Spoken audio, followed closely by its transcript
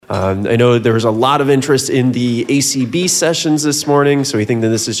I know there was a lot of interest in the ACB sessions this morning, so we think that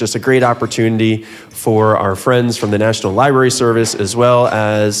this is just a great opportunity for our friends from the National Library Service, as well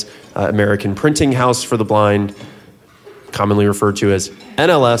as American Printing House for the Blind, commonly referred to as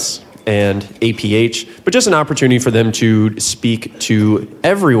NLS, and APH, but just an opportunity for them to speak to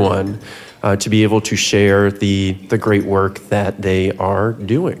everyone, to be able to share the great work that they are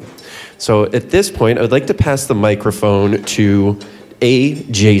doing. So at this point, I would like to pass the microphone to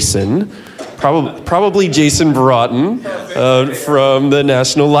Jason, probably Jason Broughton from the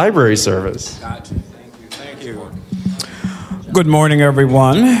National Library Service. Gotcha. Thank you. Good morning,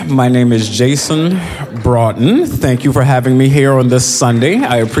 everyone. My name is Jason Broughton. Thank you for having me here on this Sunday.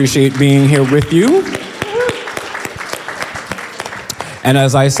 I appreciate being here with you. And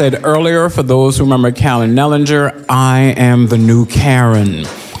as I said earlier, for those who remember Karen Nellinger, I am the new Karen.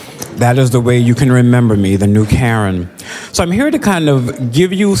 That is the way you can remember me, the new Karen. So I'm here to kind of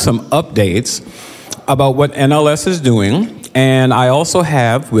give you some updates about what NLS is doing. And I also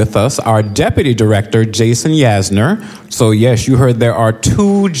have with us our Deputy Director, Jason Yasner. So yes, you heard there are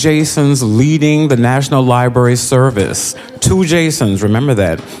two Jasons leading the National Library Service. Two Jasons, remember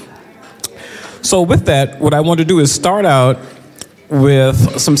that. So with that, what I want to do is start out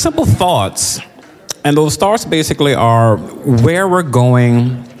with some simple thoughts. And those thoughts basically are where we're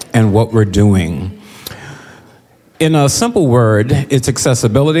going and what we're doing. In a simple word, it's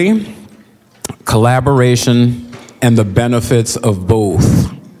accessibility, collaboration, and the benefits of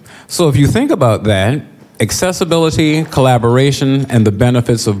both. So if you think about that, accessibility, collaboration, and the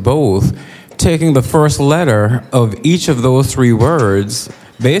benefits of both, taking the first letter of each of those three words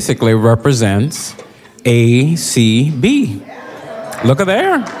basically represents ACB. Look at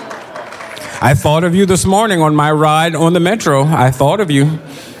there. I thought of you this morning on my ride on the metro. I thought of you.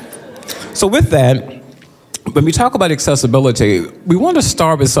 So with that, when we talk about accessibility, we want to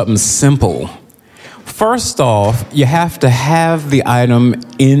start with something simple. First off, you have to have the item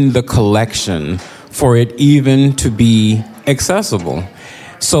in the collection for it even to be accessible.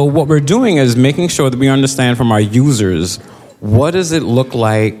 So what we're doing is making sure that we understand from our users, what does it look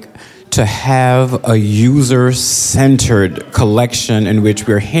like to have a user-centered collection in which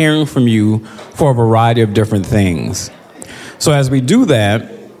we're hearing from you for a variety of different things. So as we do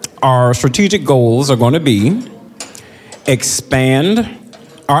that, our strategic goals are going to be expand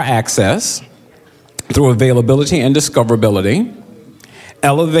our access through availability and discoverability,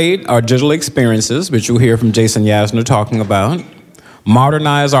 elevate our digital experiences, which you'll hear from Jason Yasner talking about,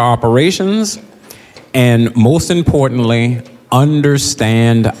 modernize our operations, and most importantly,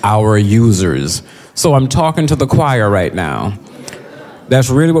 understand our users. So I'm talking to the choir right now. That's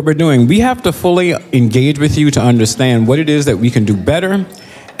really what we're doing. We have to fully engage with you to understand what it is that we can do better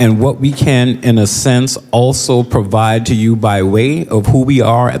and what we can, in a sense, also provide to you by way of who we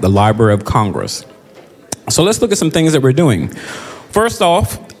are at the Library of Congress. So let's look at some things that we're doing. First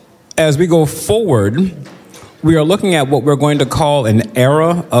off, as we go forward, we are looking at what we're going to call an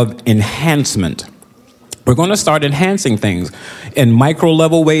era of enhancement. We're going to start enhancing things in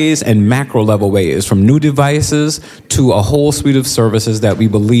micro-level ways and macro-level ways, from new devices to a whole suite of services that we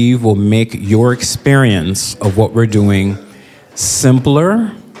believe will make your experience of what we're doing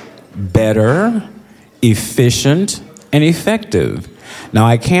simpler, better, efficient, and effective. Now,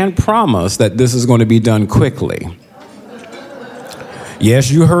 I can't promise that this is going to be done quickly.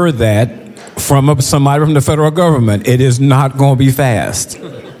 Yes, you heard that from somebody from the federal government. It is not going to be fast.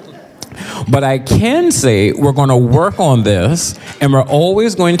 But I can say we're going to work on this, and we're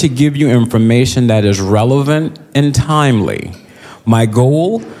always going to give you information that is relevant and timely.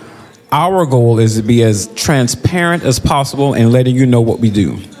 Our goal is to be as transparent as possible in letting you know what we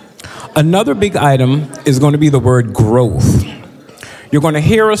do. Another big item is going to be the word growth. You're going to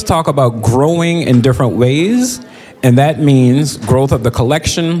hear us talk about growing in different ways, and that means growth of the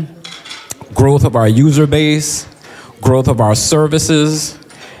collection, growth of our user base, growth of our services,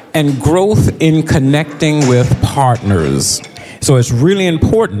 and growth in connecting with partners. So it's really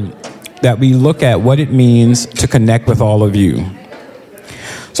important that we look at what it means to connect with all of you.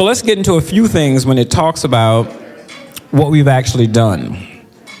 So let's get into a few things when it talks about what we've actually done.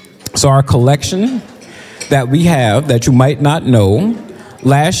 So our collection that we have that you might not know,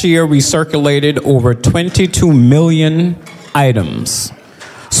 last year we circulated over 22 million items.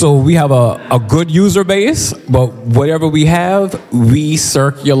 So we have a good user base, but whatever we have, we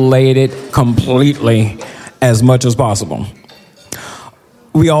circulate it completely as much as possible.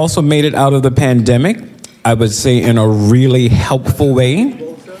 We also made it out of the pandemic, I would say, in a really helpful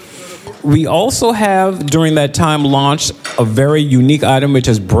way. We also have, during that time, launched a very unique item, which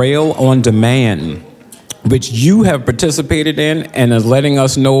is Braille on Demand. which you have participated in and is letting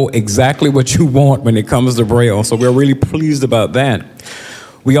us know exactly what you want when it comes to Braille. So we're really pleased about that.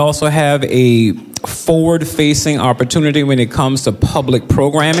 We also have a forward-facing opportunity when it comes to public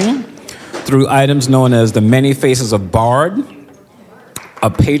programming through items known as the Many Faces of Bard, a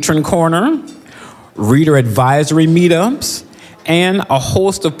patron corner, reader advisory meetups, and a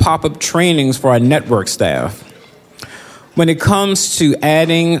host of pop-up trainings for our network staff. When it comes to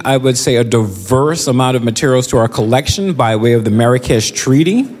adding, I would say, a diverse amount of materials to our collection by way of the Marrakesh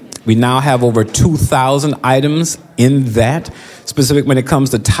Treaty, we now have over 2,000 items in that, specific when it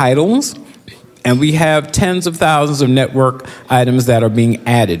comes to titles, and we have tens of thousands of network items that are being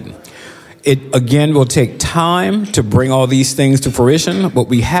added. It, again, will take time to bring all these things to fruition, but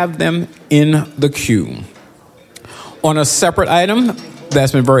we have them in the queue. On a separate item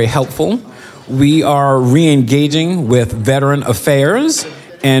that's been very helpful, we are re-engaging with Veteran Affairs,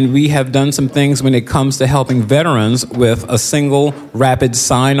 and we have done some things when it comes to helping veterans with a single rapid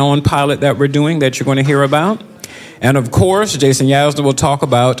sign-on pilot that we're doing that you're going to hear about. And of course, Jason Yasner will talk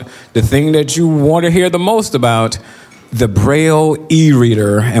about the thing that you want to hear the most about, the Braille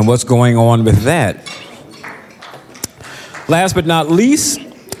e-reader and what's going on with that. Last but not least,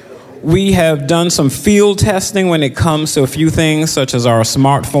 we have done some field testing when it comes to a few things such as our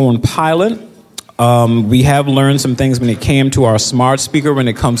smartphone pilot. We have learned some things when it came to our smart speaker when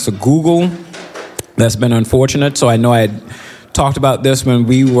it comes to Google. That's been unfortunate. So I know I had talked about this when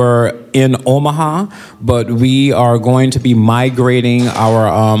we were in Omaha, but we are going to be migrating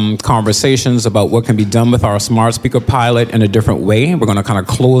our conversations about what can be done with our smart speaker pilot in a different way. We're going to kind of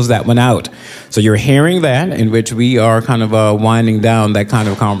close that one out. So you're hearing that, in which we are kind of winding down that kind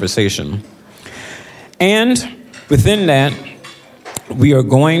of conversation. And within that, we are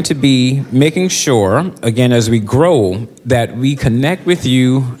going to be making sure, again, as we grow, that we connect with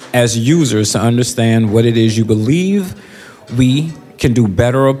you as users to understand what it is you believe we can do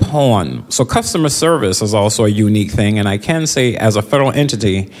better upon. So customer service is also a unique thing, and I can say as a federal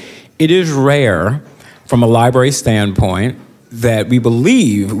entity, it is rare from a library standpoint that we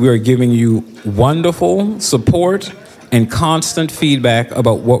believe we are giving you wonderful support and constant feedback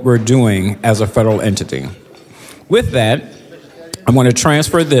about what we're doing as a federal entity. With that, I'm going to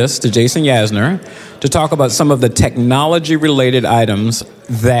transfer this to Jason Yasner to talk about some of the technology-related items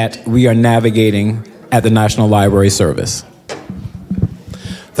that we are navigating at the National Library Service.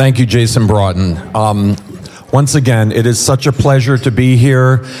 Thank you, Jason Broughton. Once again, it is such a pleasure to be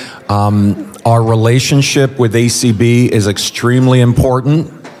here. Our relationship with ACB is extremely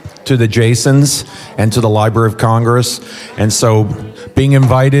important to the Jasons and to the Library of Congress. And so being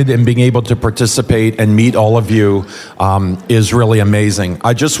invited and being able to participate and meet all of you is really amazing.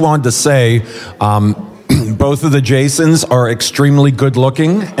 I just wanted to say, both of the Jasons are extremely good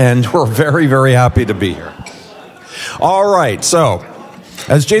looking, and we're very, very happy to be here. All right, so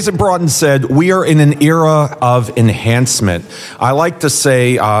as Jason Broughton said, we are in an era of enhancement. I like to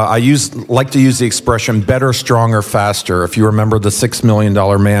say, like to use the expression better, stronger, faster. If you remember the $6 Million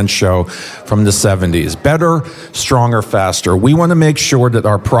Man show from the 70s. Better, stronger, faster. We want to make sure that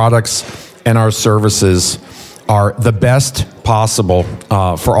our products and our services are the best possible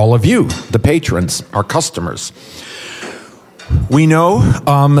for all of you, the patrons, our customers. We know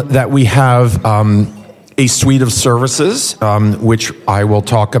that we have a suite of services, which I will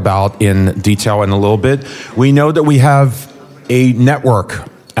talk about in detail in a little bit. We know that we have a network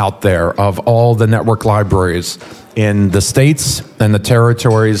out there of all the network libraries in the states and the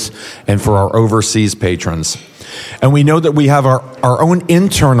territories and for our overseas patrons. And we know that we have our own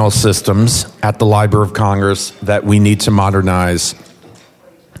internal systems at the Library of Congress that we need to modernize.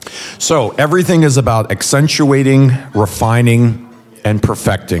 So everything is about accentuating, refining, and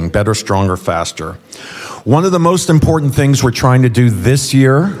perfecting, better, stronger, faster. One of the most important things we're trying to do this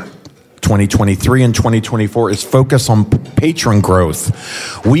year, 2023 and 2024, is focus on patron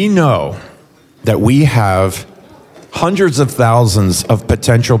growth. We know that we have hundreds of thousands of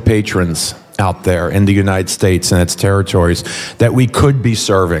potential patrons out there in the United States and its territories that we could be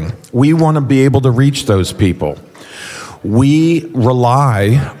serving. We want to be able to reach those people. We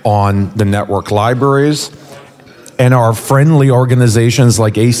rely on the network libraries and our friendly organizations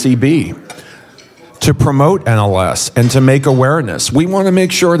like ACB to promote NLS and to make awareness. We want to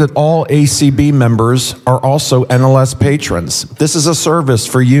make sure that all ACB members are also NLS patrons. This is a service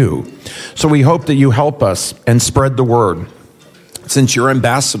for you. So we hope that you help us and spread the word, since you're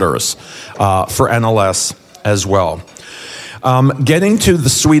ambassadors for NLS as well. Getting to the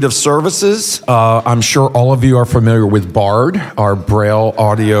suite of services, I'm sure all of you are familiar with BARD, our Braille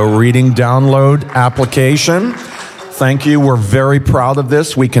audio reading download application. Thank you. We're very proud of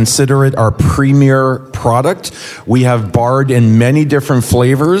this. We consider it our premier product. We have Bard in many different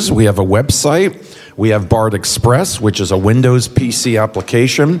flavors. We have a website. We have Bard Express, which is a Windows PC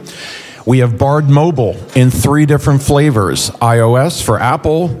application. We have Bard Mobile in 3 different flavors: iOS for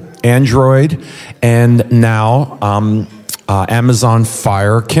Apple, Android, and now Amazon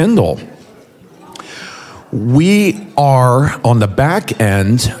Fire Kindle. We are on the back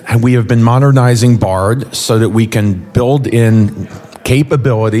end, and we have been modernizing Bard so that we can build in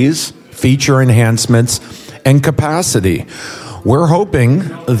capabilities, feature enhancements, and capacity. We're hoping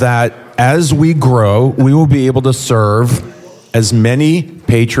that as we grow, we will be able to serve as many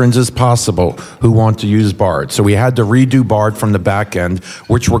patrons as possible who want to use Bard. So we had to redo Bard from the back end,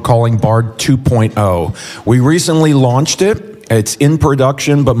 which we're calling Bard 2.0. We recently launched it. It's in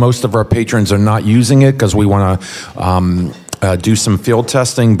production, but most of our patrons are not using it because we want to do some field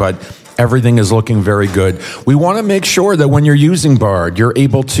testing, but everything is looking very good. We want to make sure that when you're using Bard, you're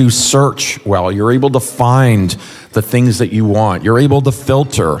able to search well, you're able to find the things that you want, you're able to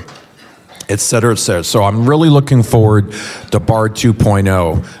filter, et cetera, et cetera. So I'm really looking forward to Bard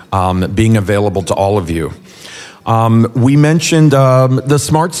 2.0 being available to all of you. We mentioned the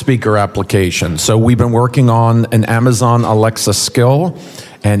smart speaker application. So we've been working on an Amazon Alexa skill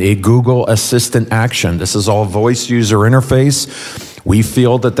and a Google Assistant action. This is all voice user interface. We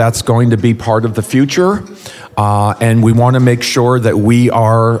feel that that's going to be part of the future, and we want to make sure that we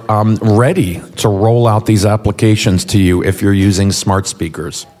are ready to roll out these applications to you if you're using smart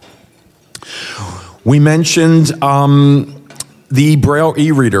speakers. We mentioned the Braille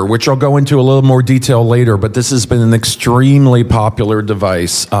e-reader, which I'll go into a little more detail later, but this has been an extremely popular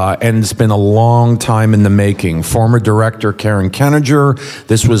device, and it's been a long time in the making. Former director Karen Kenninger,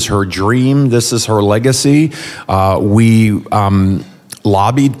 this was her dream, this is her legacy. We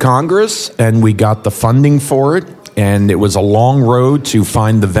lobbied Congress, and we got the funding for it. And it was a long road to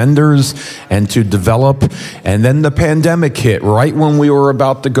find the vendors and to develop. And then the pandemic hit right when we were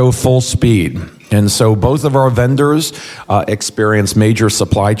about to go full speed. And so both of our vendors experienced major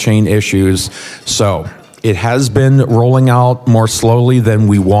supply chain issues. So it has been rolling out more slowly than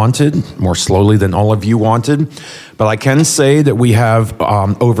we wanted, more slowly than all of you wanted. But I can say that we have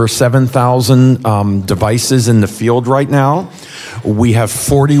over 7,000 devices in the field right now. We have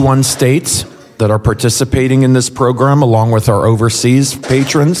 41 states that are participating in this program, along with our overseas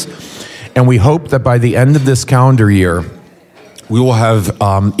patrons. And we hope that by the end of this calendar year, we will have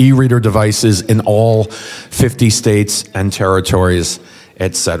e-reader devices in all 50 states and territories,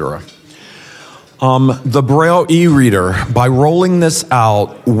 etc. The Braille e-reader, by rolling this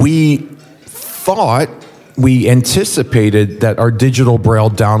out, we anticipated that our digital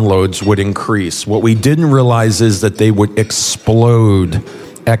Braille downloads would increase. What we didn't realize is that they would explode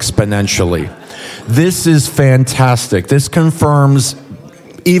exponentially. This is fantastic. This confirms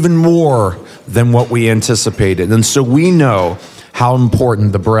even more than what we anticipated. And so we know how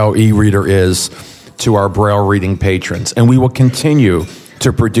important the Braille e-reader is to our Braille reading patrons. And we will continue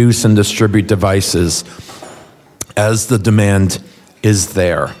to produce and distribute devices as the demand is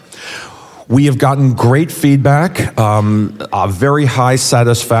there. We have gotten great feedback, very high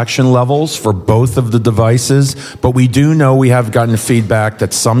satisfaction levels for both of the devices, but we do know we have gotten feedback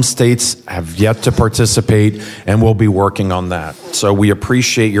that some states have yet to participate, and we'll be working on that. So we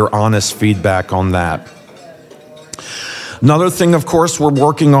appreciate your honest feedback on that. Another thing, of course, we're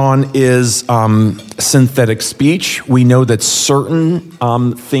working on is synthetic speech. We know that certain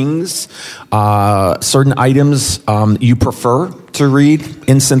things, certain items you prefer to read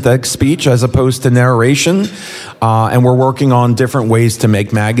in synthetic speech as opposed to narration. And we're working on different ways to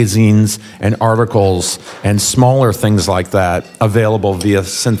make magazines and articles and smaller things like that available via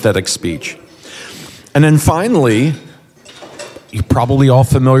synthetic speech. And then finally, you're probably all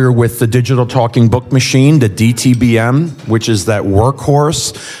familiar with the digital talking book machine, the DTBM, which is that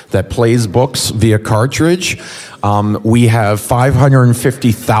workhorse that plays books via cartridge. We have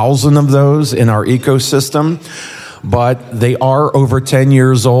 550,000 of those in our ecosystem, but they are over 10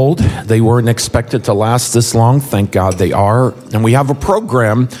 years old. They weren't expected to last this long. Thank God they are. And we have a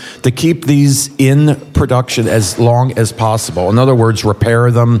program to keep these in production as long as possible. In other words, repair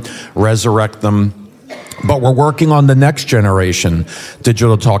them, resurrect them. But we're working on the next generation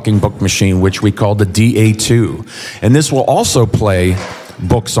digital talking book machine, which we call the DA2. And this will also play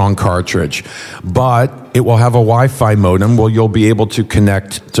books on cartridge, but it will have a Wi-Fi modem where you'll be able to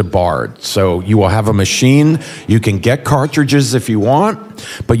connect to Bard. So you will have a machine. You can get cartridges if you want,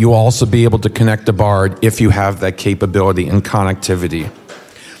 but you'll also be able to connect to Bard if you have that capability and connectivity.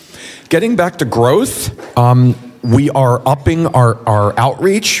 Getting back to growth, we are upping our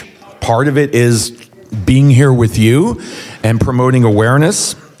outreach. Part of it is being here with you and promoting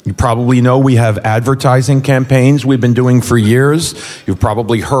awareness. You probably know we have advertising campaigns we've been doing for years. You've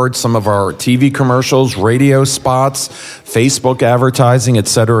probably heard some of our TV commercials, radio spots, Facebook advertising, et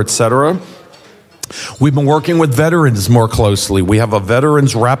cetera, et cetera. We've been working with veterans more closely. We have a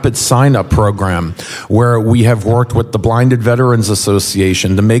Veterans Rapid Sign-Up program where we have worked with the Blinded Veterans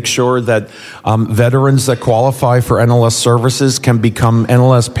Association to make sure that veterans that qualify for NLS services can become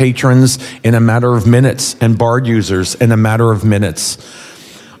NLS patrons in a matter of minutes and BARD users in a matter of minutes.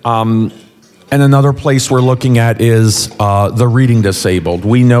 And another place we're looking at is the reading disabled.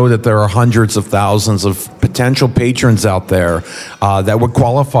 We know that there are hundreds of thousands of potential patrons out there that would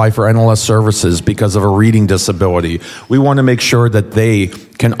qualify for NLS services because of a reading disability. We want to make sure that they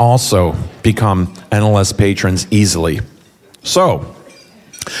can also become NLS patrons easily. So,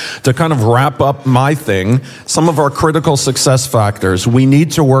 to kind of wrap up my thing, some of our critical success factors. We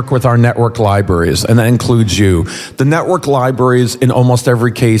need to work with our network libraries, and that includes you. The network libraries, in almost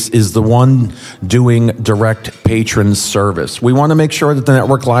every case, is the one doing direct patron service. We want to make sure that the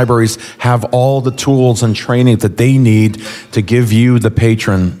network libraries have all the tools and training that they need to give you, the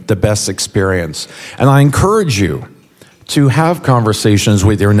patron, the best experience. And I encourage you to have conversations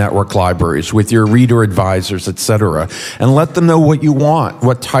with your network libraries, with your reader advisors, etc., and let them know what you want,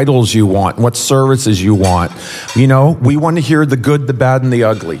 what titles you want, what services you want. You know, we want to hear the good, the bad, and the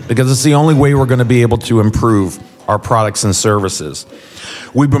ugly, because it's the only way we're going to be able to improve our products and services.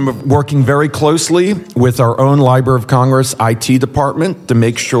 We've been working very closely with our own Library of Congress IT department to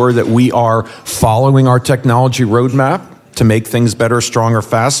make sure that we are following our technology roadmap to make things better, stronger,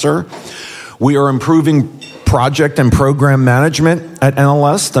 faster. We are improving project and program management at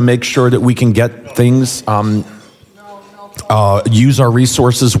NLS to make sure that we can get things, use our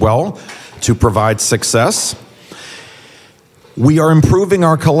resources well to provide success. We are improving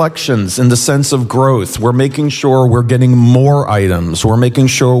our collections in the sense of growth. We're making sure we're getting more items. We're making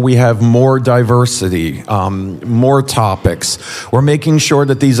sure we have more diversity, more topics. We're making sure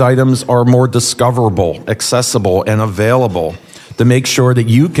that these items are more discoverable, accessible, and available to make sure that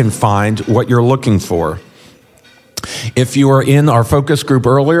you can find what you're looking for. If you were in our focus group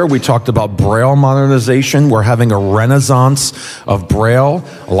earlier, we talked about Braille modernization. We're having a renaissance of Braille.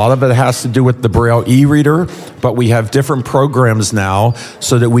 A lot of it has to do with the Braille e-reader, but we have different programs now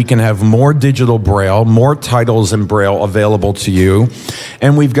so that we can have more digital Braille, more titles in Braille available to you.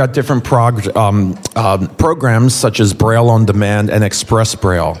 And we've got different programs such as Braille on Demand and Express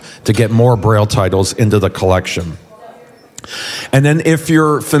Braille to get more Braille titles into the collection. And then if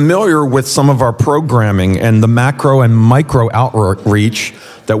you're familiar with some of our programming and the macro and micro outreach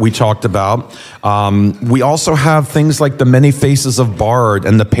that we talked about, we also have things like the Many Faces of BARD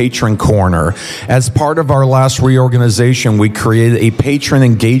and the Patron Corner. As part of our last reorganization, we created a patron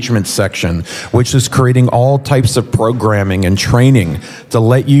engagement section, which is creating all types of programming and training to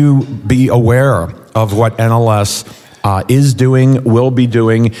let you be aware of what NLS is doing, will be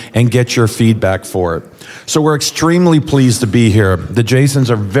doing, and get your feedback for it. So we're extremely pleased to be here. The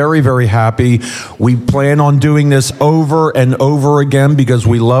Jasons are very, very happy. We plan on doing this over and over again because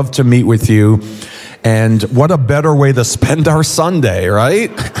we love to meet with you. And what a better way to spend our Sunday,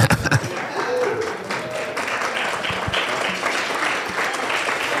 right?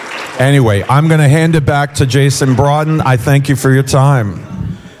 Anyway, I'm going to hand it back to Jason Broughton. I thank you for your time.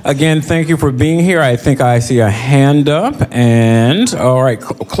 Again, thank you for being here. I think I see a hand up, and all right,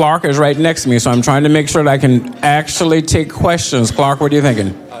 Clark is right next to me, so I'm trying to make sure that I can actually take questions. Clark, what are you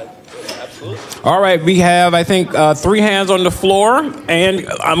thinking? Absolutely. All right, we have, I think, 3 hands on the floor, and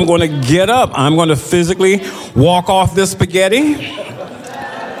I'm going to get up. I'm going to physically walk off this spaghetti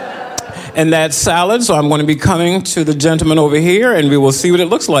and that salad, so I'm going to be coming to the gentleman over here, and we will see what it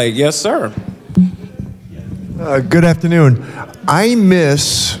looks like. Yes, sir. Good afternoon. I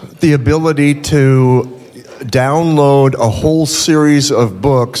miss the ability to download a whole series of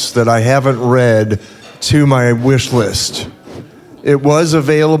books that I haven't read to my wish list. It was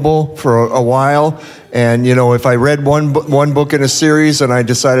available for a while, and you know, if I read one book in a series and I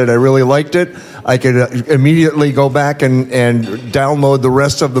decided I really liked it, I could immediately go back and download the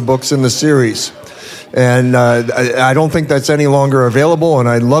rest of the books in the series. And I don't think that's any longer available, and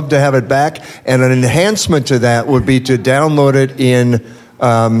I'd love to have it back. And an enhancement to that would be to download it in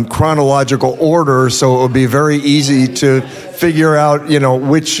chronological order, so it would be very easy to figure out, you know,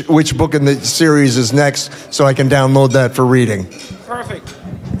 which book in the series is next, so I can download that for reading. Perfect.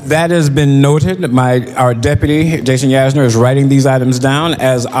 That has been noted. Our deputy, Jason Yasner, is writing these items down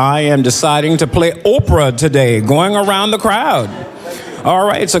as I am deciding to play Oprah today, going around the crowd. All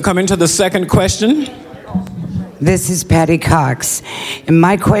right, so coming to the second question. This is Patty Cox. And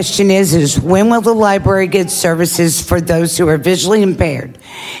my question is when will the library get services for those who are visually impaired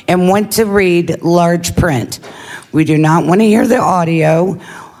and want to read large print? We do not want to hear the audio.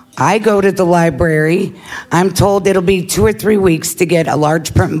 I go to the library. I'm told it'll be 2 or 3 weeks to get a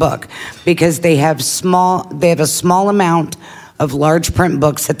large print book because they have a small amount of large print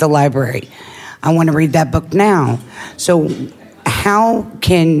books at the library. I want to read that book now. So how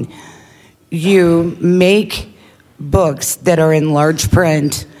can you make books that are in large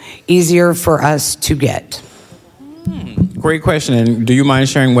print easier for us to get? Great question. And do you mind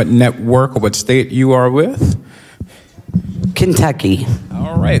sharing what network or what state you are with? Kentucky.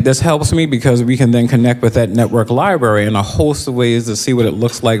 All right. This helps me because we can then connect with that network library in a host of ways to see what it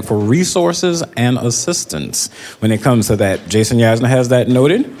looks like for resources and assistance when it comes to that. Jason Yasna has that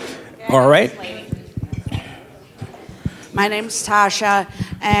noted. All right. My name's Tasha,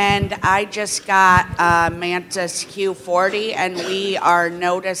 and I just got Mantis Q40, and we are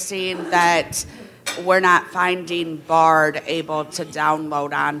noticing that we're not finding Bard able to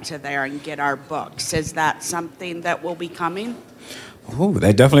download onto there and get our books. Is that something that will be coming? Oh,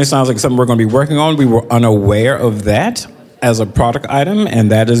 that definitely sounds like something we're going to be working on. We were unaware of that as a product item,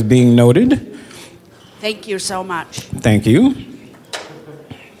 and that is being noted. Thank you so much. Thank you.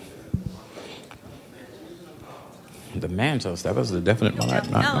 The Mantis, that was a definite one.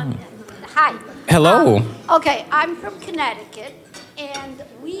 Hi. Hello. Okay, I'm from Connecticut, and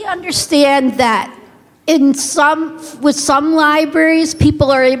we understand that with some libraries,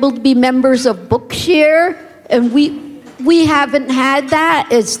 people are able to be members of Bookshare, and we haven't had that.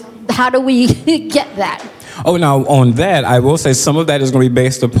 How do we get that? Oh, now on that, I will say some of that is going to be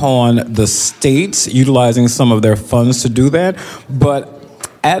based upon the states utilizing some of their funds to do that, but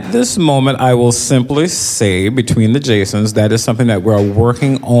at this moment, I will simply say, between the Jasons, that is something that we're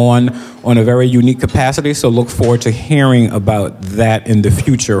working on a very unique capacity, so look forward to hearing about that in the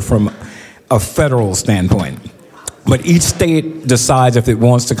future from a federal standpoint. But each state decides if it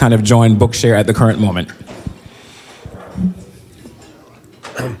wants to kind of join Bookshare at the current moment.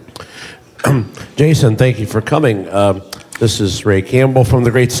 Jason, thank you for coming. This is Ray Campbell from the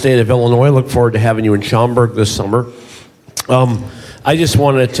great state of Illinois. Look forward to having you in Schaumburg this summer. I just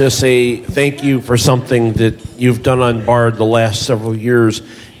wanted to say thank you for something that you've done on Bard the last several years,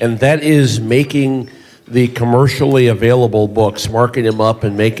 and that is making the commercially available books, marking them up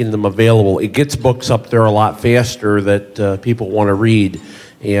and making them available. It gets books up there a lot faster that people want to read,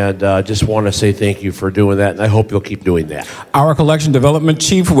 and just want to say thank you for doing that, and I hope you'll keep doing that. Our collection development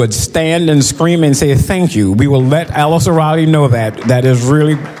chief would stand and scream and say thank you. We will let Alice O'Reilly know that. That is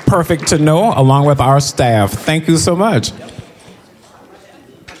really perfect to know, along with our staff. Thank you so much.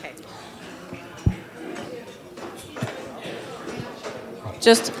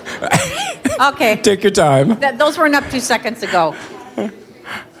 Just, okay. Take your time. Those weren't up 2 seconds ago. There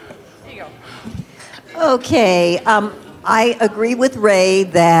you go. Okay. I agree with Ray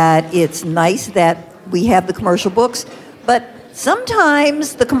that it's nice that we have the commercial books, but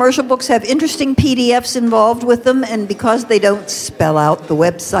sometimes the commercial books have interesting PDFs involved with them, and because they don't spell out the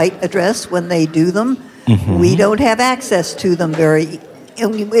website address when they do them, we don't have access to them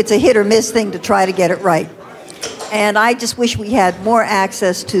it's a hit or miss thing to try to get it right. And I just wish we had more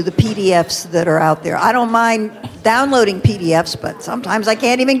access to the PDFs that are out there. I don't mind downloading PDFs, but sometimes I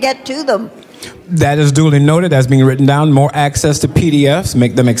can't even get to them. That is duly noted. That's being written down. More access to PDFs,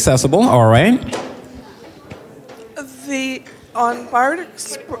 make them accessible. All right. On Bard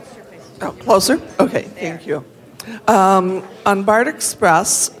Express. Oh, closer? Okay, thank you. On Bard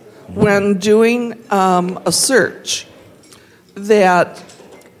Express, when doing a search, that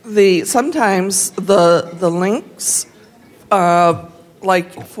sometimes the links,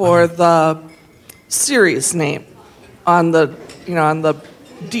 like for the series name on the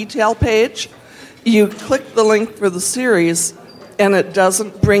detail page, you click the link for the series and it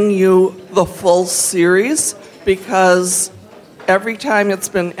doesn't bring you the full series because every time it's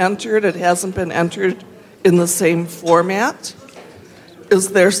been entered, it hasn't been entered in the same format. Is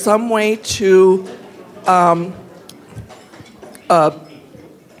there some way to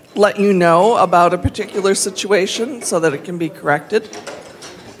let you know about a particular situation so that it can be corrected?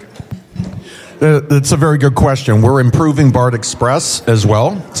 That's a very good question. We're improving Bard Express as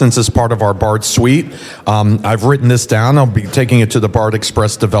well, since it's part of our Bard suite. I've written this down. I'll be taking it to the Bard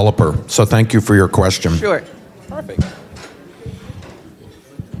Express developer. So thank you for your question. Sure. Perfect.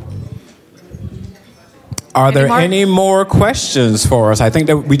 Are there any more questions for us? I think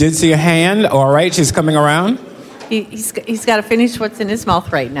that we did see a hand. All right, she's coming around. He's got to finish what's in his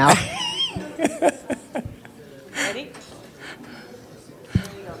mouth right now.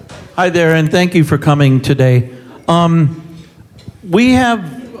 Hi there, and thank you for coming today. We have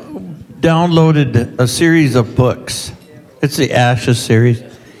downloaded a series of books. It's the Ashes series.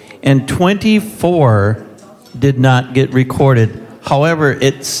 And 24 did not get recorded. However,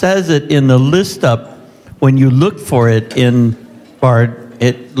 it says it in the list up. When you look for it in BARD,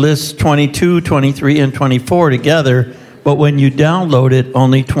 it lists 22, 23, and 24 together. But when you download it,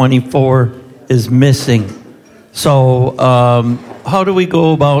 only 24 is missing. So how do we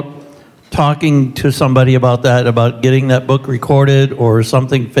go about talking to somebody about that, about getting that book recorded or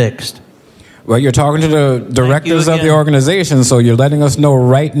something fixed? Well, you're talking to the directors of the organization, so you're letting us know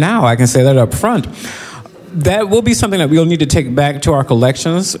right now. I can say that up front. That will be something that we'll need to take back to our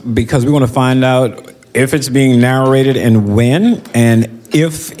collections, because we want to find out if it's being narrated and when, and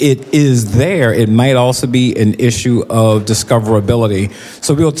if it is there, it might also be an issue of discoverability.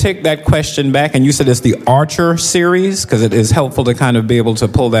 So we'll take that question back. And you said it's the Archer series, because it is helpful to kind of be able to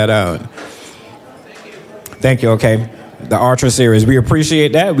pull that out. Thank you. Okay. The Archer series. We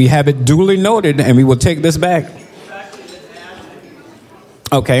appreciate that. We have it duly noted, and we will take this back.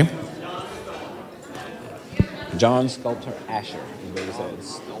 Okay. John Sculptor Asher. Is what it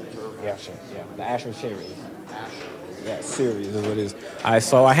says. Asher. Yeah. The Asher series. Yeah, series is what it is. I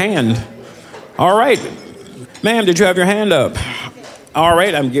saw a hand. All right. Ma'am, did you have your hand up? All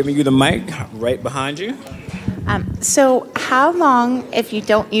right, I'm giving you the mic right behind you. So how long, if you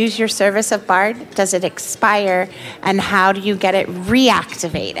don't use your service of BARD, does it expire, and how do you get it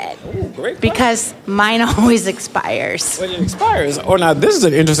reactivated? Ooh, great question. Because mine always expires. When it expires? Oh, now this is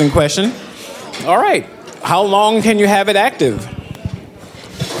an interesting question. All right. How long can you have it active?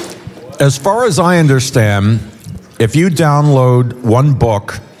 As far as I understand, if you download one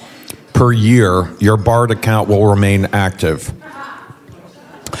book per year, your BARD account will remain active.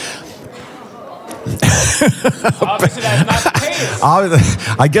 Obviously, that's not the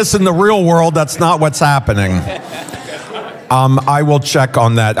case. I guess in the real world, that's not what's happening. I will check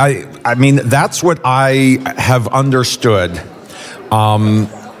on that. I mean, that's what I have understood.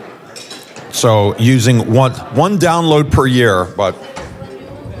 So using one download per year, but...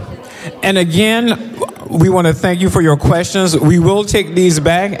 And again, we want to thank you for your questions. We will take these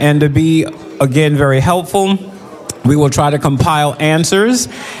back, and to be, again, very helpful, we will try to compile answers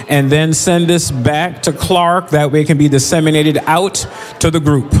and then send this back to Clark. That way it can be disseminated out to the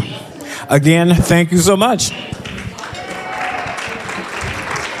group. Again, thank you so much.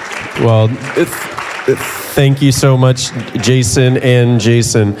 Well, thank you so much, Jason and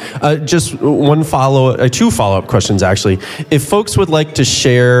Jason. Just two follow-up questions, actually. If folks would like to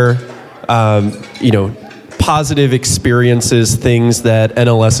share, positive experiences, things that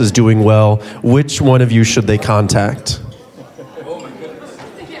NLS is doing well, which one of you should they contact?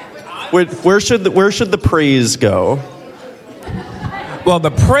 Where should the praise go? Well,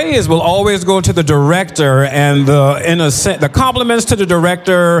 the praise will always go to the director, and the compliments to the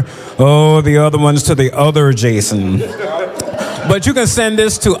director, the other ones to the other Jason. But you can send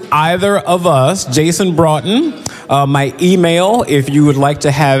this to either of us, Jason Broughton. My email, if you would like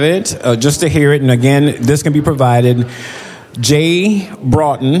to have it, just to hear it. And again, this can be provided.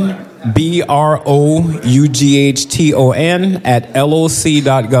 jbroughton, BROUGHTON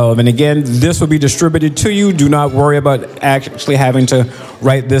 @LOC.gov. And again, this will be distributed to you. Do not worry about actually having to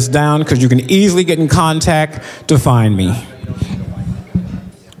write this down, because you can easily get in contact to find me.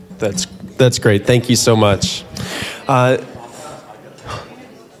 That's great. Thank you so much.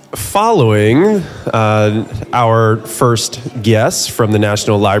 Following our first guest from the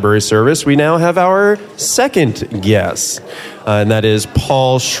National Library Service, we now have our second guest, and that is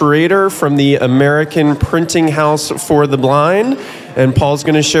Paul Schrader from the American Printing House for the Blind. And Paul's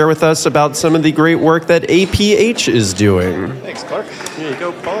going to share with us about some of the great work that APH is doing. Thanks, Clark. Here you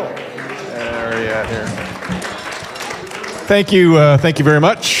go, Paul. Where are you at here? Thank you very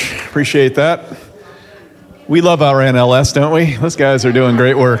much. Appreciate that. We love our NLS, don't we? Those guys are doing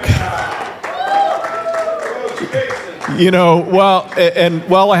great work.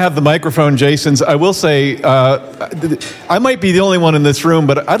 While I have the microphone, Jason's, I will say I might be the only one in this room,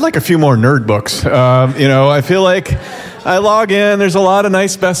 but I'd like a few more nerd books. I feel like I log in, there's a lot of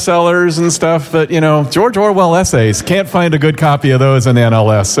nice bestsellers and stuff, but, George Orwell essays, can't find a good copy of those in the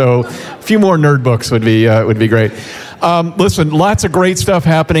NLS. So a few more nerd books would be great. Listen, lots of great stuff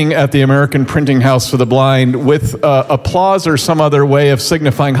happening at the American Printing House for the Blind with applause or some other way of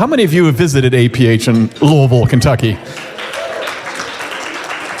signifying. How many of you have visited APH in Louisville, Kentucky?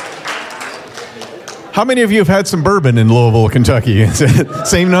 How many of you have had some bourbon in Louisville, Kentucky?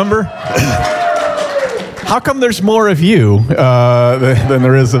 Same number? How come there's more of you than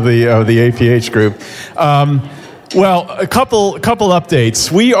there is of the APH group? Well, a couple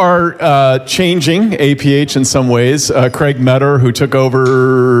updates. We are changing APH in some ways. Craig Metter, who took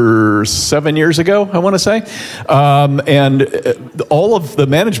over 7 years ago, I want to say, and all of the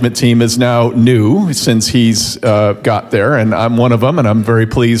management team is now new since he's got there, and I'm one of them, and I'm very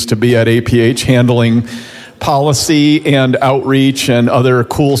pleased to be at APH handling policy and outreach and other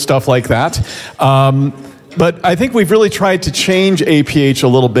cool stuff like that. But I think we've really tried to change APH a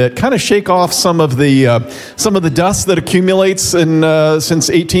little bit, kind of shake off some of the dust that accumulates since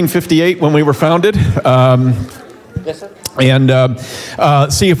 1858 when we were founded. Yes, sir. And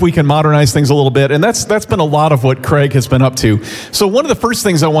see if we can modernize things a little bit. And that's been a lot of what Craig has been up to. So one of the first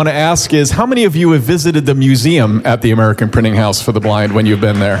things I want to ask is, how many of you have visited the museum at the American Printing House for the Blind when you've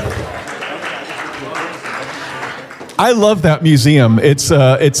been there? I love that museum. It's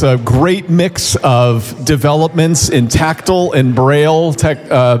a great mix of developments in tactile and braille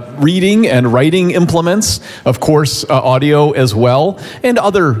reading and writing implements, of course, audio as well, and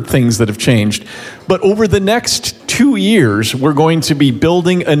other things that have changed. But over the next 2 years, we're going to be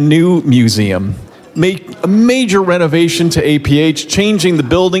building a new museum. Make a major renovation to APH, changing the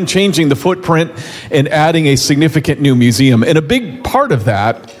building, changing the footprint, and adding a significant new museum. And a big part of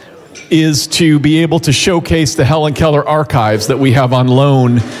that is to be able to showcase the Helen Keller archives that we have on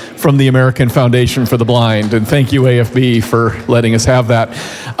loan from the American Foundation for the Blind. And thank you, AFB, for letting us have that.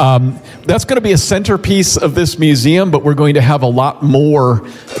 That's going to be a centerpiece of this museum, but we're going to have a lot more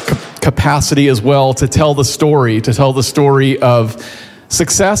capacity as well to tell the story of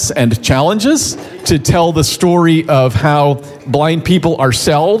success and challenges, to tell the story of how blind people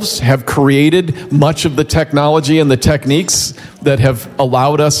ourselves have created much of the technology and the techniques that have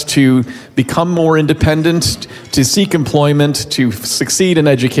allowed us to become more independent, to seek employment, to succeed in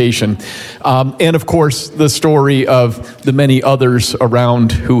education. And of course, the story of the many others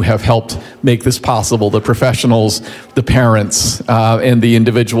around who have helped make this possible, the professionals, the parents, and the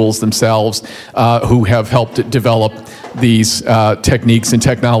individuals themselves who have helped develop these techniques and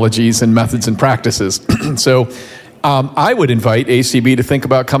technologies and methods and practices. So I would invite ACB to think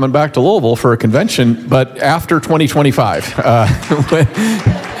about coming back to Louisville for a convention, but after 2025,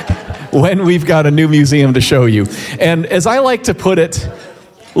 when we've got a new museum to show you. And as I like to put it,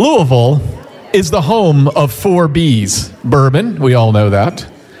 Louisville is the home of 4 Bs. Bourbon, we all know that.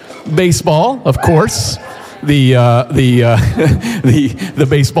 Baseball, of course, the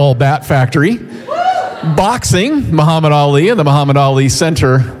baseball bat factory. Boxing, Muhammad Ali and the Muhammad Ali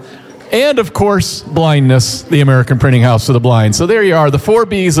Center. And, of course, blindness, the American Printing House for the Blind. So there you are, the 4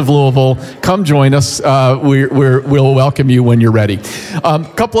 Bs of Louisville. Come join us. We'll welcome you when you're ready. A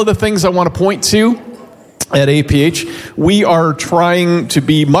couple of the things I want to point to at APH. We are trying to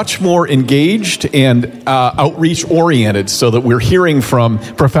be much more engaged and outreach-oriented so that we're hearing from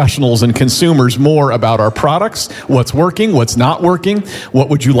professionals and consumers more about our products, what's working, what's not working, what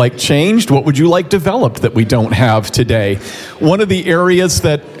would you like changed, what would you like developed that we don't have today. One of the areas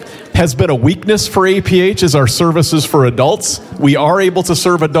that has been a weakness for APH is our services for adults. We are able to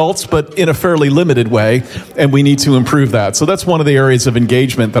serve adults, but in a fairly limited way, and we need to improve that. So that's one of the areas of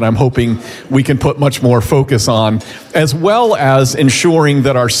engagement that I'm hoping we can put much more focus on, as well as ensuring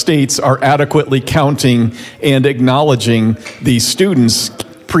that our states are adequately counting and acknowledging these students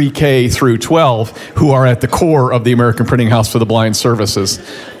pre-K through 12 who are at the core of the American Printing House for the Blind services.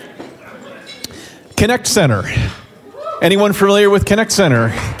 Connect Center. Anyone familiar with Connect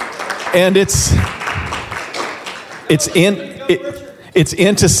Center? And it's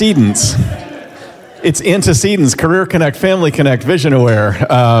antecedents. It's antecedents, Career Connect, Family Connect, Vision Aware.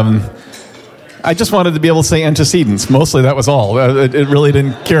 I just wanted to be able to say antecedents. Mostly that was all. It really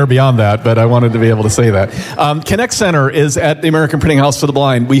didn't care beyond that, but I wanted to be able to say that. Connect Center is at the American Printing House for the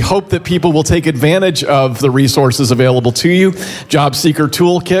Blind. We hope that people will take advantage of the resources available to you. Job Seeker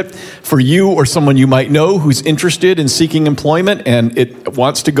Toolkit for you or someone you might know who's interested in seeking employment and it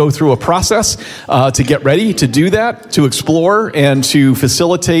wants to go through a process to get ready to do that, to explore and to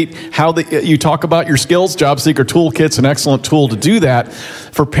facilitate how you talk about your skills. Job Seeker Toolkit's an excellent tool to do that.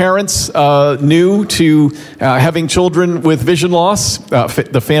 For parents new to having children with vision loss,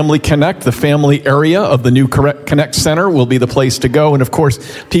 the Family Connect, the family area of the new Connect Center will be the place to go. And of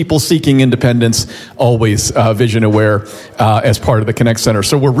course, people seeking independence, always vision aware as part of the Connect Center.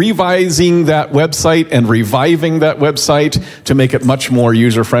 So we're revising that website and reviving that website to make it much more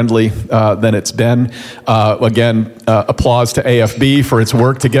user-friendly than it's been. Again, applause to AFB for its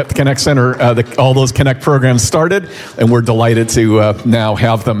work to get the Connect Center, all those Connect programs started, and we're delighted to now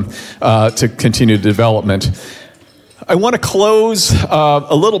have them to continue development. I want to close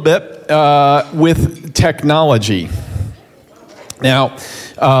a little bit with technology. Now,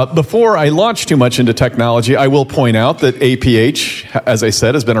 Before I launch too much into technology, I will point out that APH, as I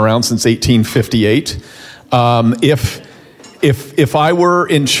said, has been around since 1858. If I were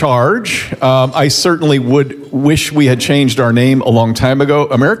in charge, I certainly would wish we had changed our name a long time ago.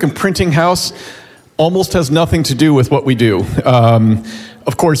 American Printing House almost has nothing to do with what we do.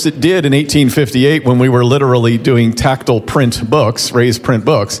 Of course, it did in 1858 when we were literally doing tactile print books, raised print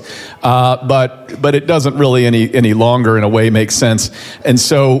books. But it doesn't really any longer, in a way, make sense. And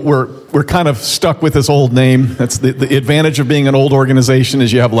so we're kind of stuck with this old name. That's the advantage of being an old organization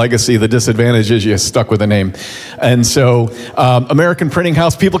is you have legacy. The disadvantage is you're stuck with a name. And so American Printing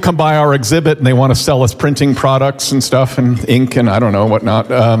House, people come by our exhibit and they want to sell us printing products and stuff and ink and I don't know,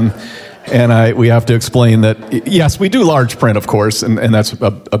 whatnot. And we have to explain that, yes, we do large print, of course, and that's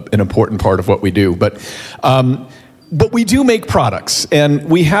an important part of what we do. But we do make products, and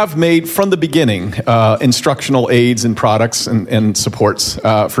we have made, from the beginning, instructional aids and products and supports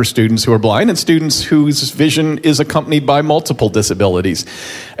for students who are blind and students whose vision is accompanied by multiple disabilities.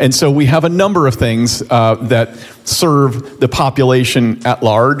 And so we have a number of things that serve the population at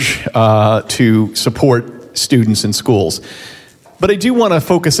large to support students in schools. But I do want to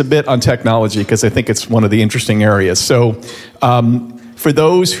focus a bit on technology because I think it's one of the interesting areas. So for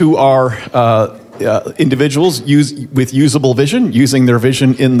those who are individuals with usable vision, using their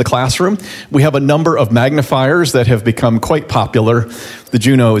vision in the classroom, we have a number of magnifiers that have become quite popular, the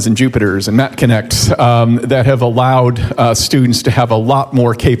Junos and Jupiters and MatConnects, that have allowed students to have a lot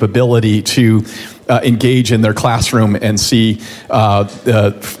more capability to engage in their classroom and see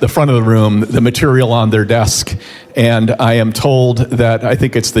the front of the room, the material on their desk. And I am told that I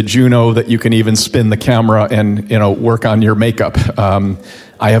think it's the Juno that you can even spin the camera and work on your makeup.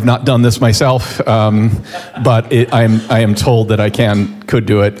 I have not done this myself, but I am told that I could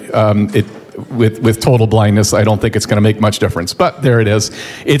do it. With total blindness, I don't think it's going to make much difference. But there it is.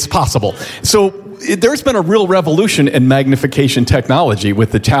 It's possible. So there's been a real revolution in magnification technology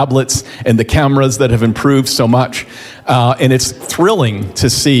with the tablets and the cameras that have improved so much. And it's thrilling to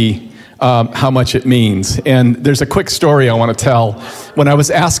see how much it means. And there's a quick story I want to tell. When I was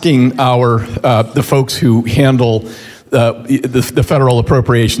asking the folks who handle the federal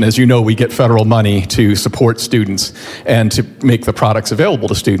appropriation, as you know, we get federal money to support students and to make the products available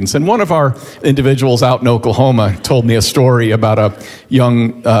to students. And one of our individuals out in Oklahoma told me a story about a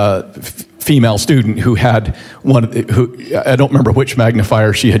young female student who had I don't remember which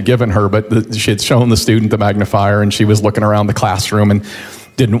magnifier she had given her, but she had shown the student the magnifier and she was looking around the classroom and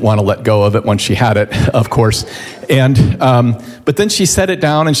didn't want to let go of it once she had it, of course. And but then she set it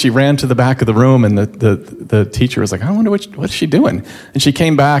down and she ran to the back of the room, and the teacher was like, I wonder what's she doing? And she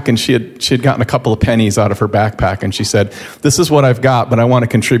came back and she had gotten a couple of pennies out of her backpack, and she said, this is what I've got, but I want to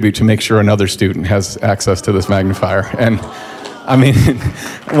contribute to make sure another student has access to this magnifier. And I mean,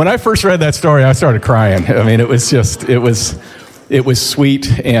 when I first read that story, I started crying. I mean, it was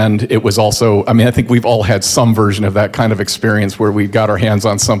sweet, and it was also, I mean, I think we've all had some version of that kind of experience where we got our hands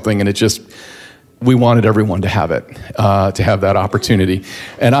on something and we wanted everyone to have it, to have that opportunity.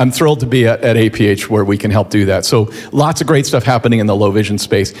 And I'm thrilled to be at APH where we can help do that. So lots of great stuff happening in the low vision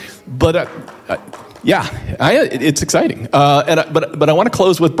space. But it's exciting. But I want to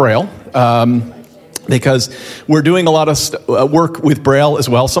close with Braille. Because we're doing a lot of work with Braille as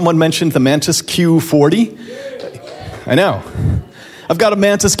well. Someone mentioned the Mantis Q40. I know. I've got a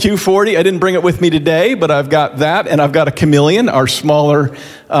Mantis Q40. I didn't bring it with me today, but I've got that, and I've got a Chameleon, our smaller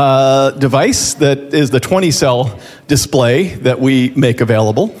device that is the 20-cell display that we make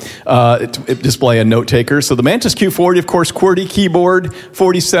available, display and note taker. So the Mantis Q40, of course, QWERTY keyboard,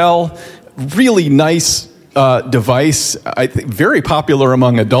 40-cell, really nice device. I think very popular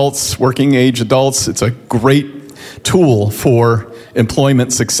among adults, working age adults. It's a great tool for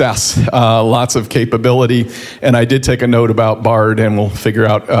employment success, lots of capability. And I did take a note about BARD, and we'll figure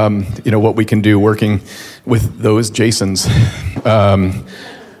out what we can do working with those Jasons.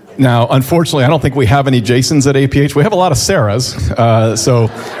 Now, unfortunately, I don't think we have any Jasons at APH. We have a lot of Sarahs, so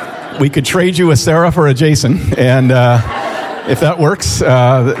we could trade you a Sarah for a Jason, and if that works,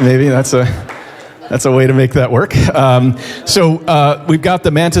 maybe that's a way to make that work. So we've got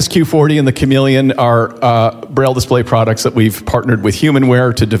the Mantis Q40 and the Chameleon, our Braille display products that we've partnered with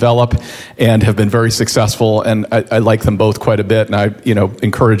Humanware to develop and have been very successful. And I like them both quite a bit, and I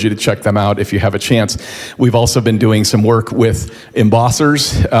encourage you to check them out if you have a chance. We've also been doing some work with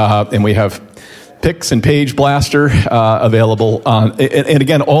embossers, and we have Pix and Page Blaster available on, and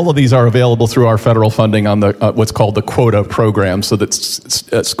again, all of these are available through our federal funding on the what's called the quota program, so that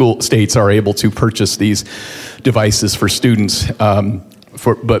states are able to purchase these devices for students.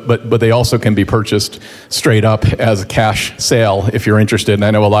 but they also can be purchased straight up as a cash sale if you're interested. And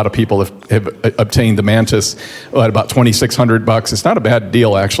I know a lot of people have obtained the Mantis at about $2,600. It's not a bad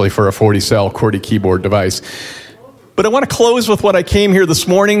deal, actually, for a 40-cell QWERTY keyboard device. But I want to close with what I came here this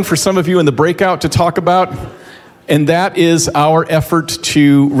morning for some of you in the breakout to talk about, and that is our effort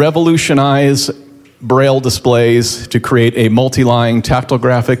to revolutionize Braille displays to create a multi-line tactile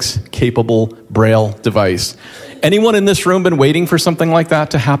graphics capable Braille device. Anyone in this room been waiting for something like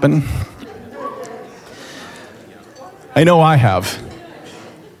that to happen? I know I have.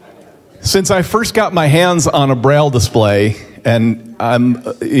 Since I first got my hands on a Braille display, and I'm,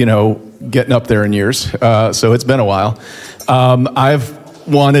 getting up there in years, so it's been a while, I've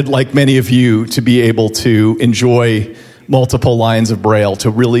wanted, like many of you, to be able to enjoy multiple lines of Braille, to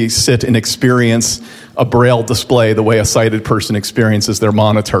really sit and experience a Braille display the way a sighted person experiences their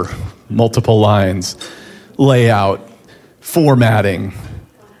monitor. Multiple lines, layout, formatting.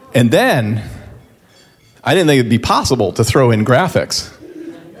 And then, I didn't think it'd be possible to throw in graphics.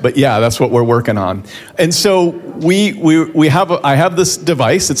 But yeah, that's what we're working on. And so I have this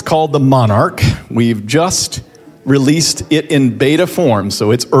device. It's called the Monarch. We've just released it in beta form, so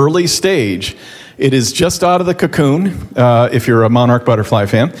it's early stage. It is just out of the cocoon, if you're a Monarch butterfly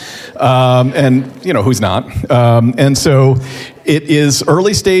fan, and who's not. And so it is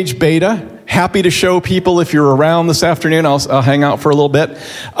early stage beta. Happy to show people if you're around this afternoon. I'll hang out for a little bit.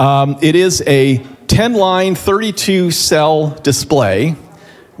 It is a 10-line, 32-cell display.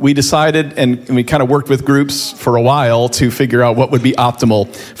 We decided, and we kind of worked with groups for a while to figure out what would be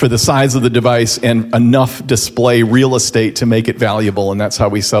optimal for the size of the device and enough display real estate to make it valuable. And that's how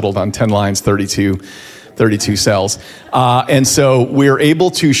we settled on 10 lines, 32 cells. And so we're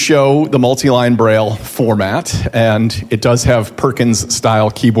able to show the multi-line Braille format, and it does have Perkins-style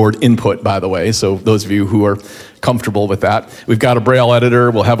keyboard input, by the way, so those of you who are comfortable with that. We've got a Braille editor.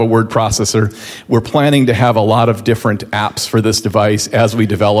 We'll have a word processor. We're planning to have a lot of different apps for this device as we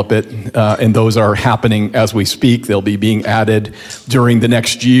develop it, and those are happening as we speak. They'll be being added during the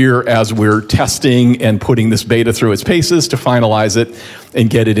next year as we're testing and putting this beta through its paces to finalize it and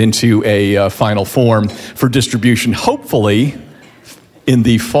get it into a final form for distribution, hopefully in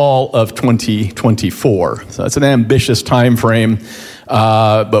the fall of 2024. So that's an ambitious time frame.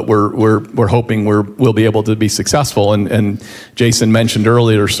 But we're hoping we'll be able to be successful. And Jason mentioned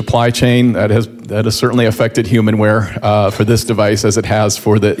earlier supply chain that has certainly affected humanware for this device as it has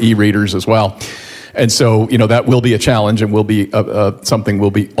for the e-readers as well. And so that will be a challenge and will be something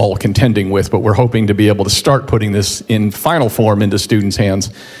we'll be all contending with. But we're hoping to be able to start putting this in final form into students' hands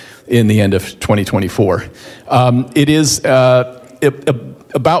in the end of 2024. It is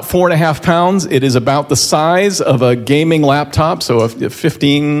about 4.5 pounds. It is about the size of a gaming laptop, so a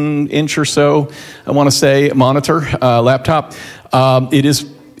 15-inch or so, I want to say, monitor laptop. It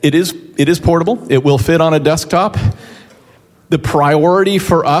is portable. It will fit on a desktop. The priority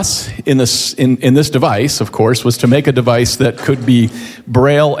for us in this device, of course, was to make a device that could be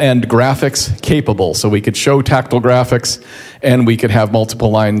Braille and graphics capable, so we could show tactile graphics and we could have multiple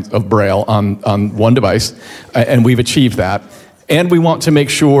lines of Braille on one device, and we've achieved that. And we want to make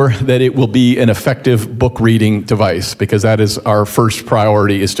sure that it will be an effective book reading device, because that is our first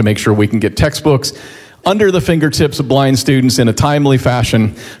priority, is to make sure we can get textbooks under the fingertips of blind students in a timely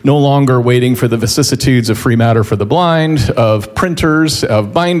fashion, no longer waiting for the vicissitudes of free matter for the blind, of printers,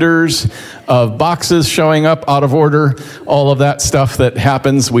 of binders, of boxes showing up out of order, all of that stuff that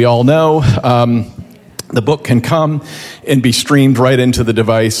happens, we all know. The book can come and be streamed right into the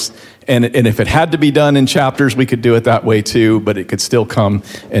device. And if it had to be done in chapters, we could do it that way too, but it could still come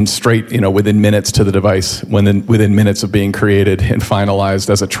and straight, within minutes to the device, within minutes of being created and finalized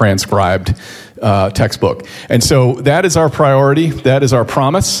as a transcribed textbook. And so that is our priority. That is our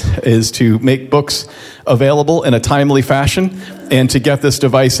promise, is to make books available in a timely fashion and to get this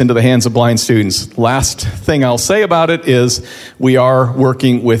device into the hands of blind students. Last thing I'll say about it is we are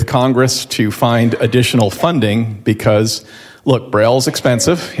working with Congress to find additional funding because, look, Braille is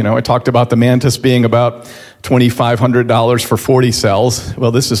expensive. I talked about the Mantis being about $2,500 for 40 cells.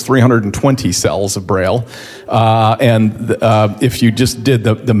 Well, this is 320 cells of Braille. And if you just did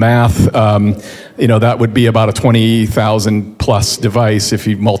the math, that would be about a 20,000 plus device if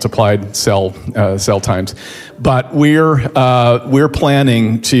you multiplied cell times. But we're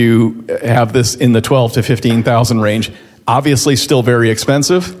planning to have this in the 12 to 15,000 range. Obviously, still very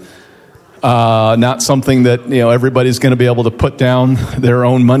expensive. Not something that everybody's going to be able to put down their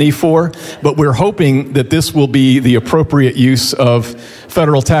own money for, but we're hoping that this will be the appropriate use of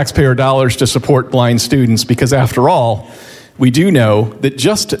federal taxpayer dollars to support blind students, because after all, we do know that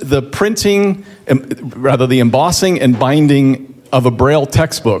just the printing, the embossing and binding of a Braille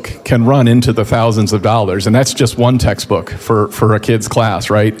textbook can run into the thousands of dollars, and that's just one textbook for a kid's class,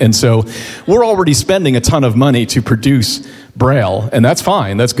 right? And so we're already spending a ton of money to produce Braille, and that's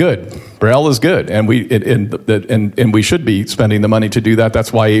fine. That's good. Braille is good, and we should be spending the money to do that.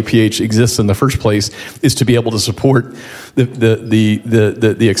 That's why APH exists in the first place, is to be able to support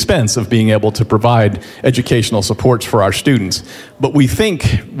the expense of being able to provide educational supports for our students. But we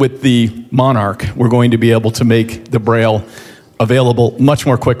think with the Monarch, we're going to be able to make the Braille available much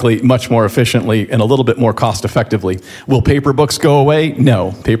more quickly, much more efficiently, and a little bit more cost effectively. Will paper books go away?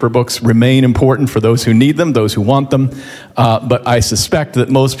 No. Paper books remain important for those who need them, those who want them, but I suspect that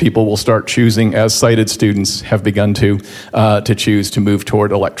most people will start choosing, as sighted students have begun to choose, to move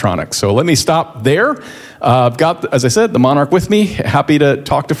toward electronics. So let me stop there. I've got, as I said, the Monarch with me, happy to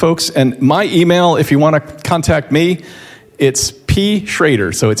talk to folks, and my email, if you want to contact me, it's P.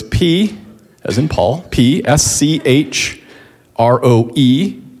 Schrader, so it's P, as in Paul, P-S-C-H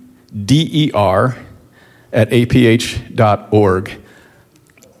ROEDER at aph.org.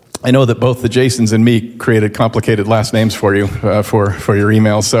 I know that both the Jasons and me created complicated last names for you for your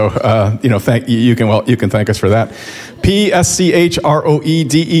email, so you can thank us for that. PSCHROEDER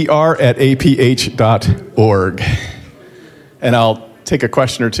at aph.org. And I'll take a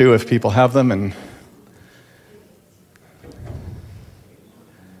question or two if people have them. And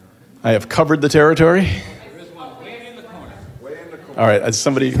I have covered the territory. All right, is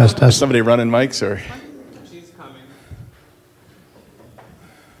somebody running mics or? She's coming.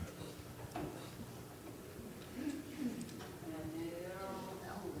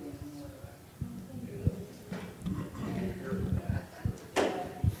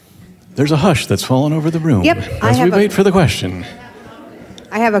 There's a hush that's fallen over the room. Yep, as we wait for the question.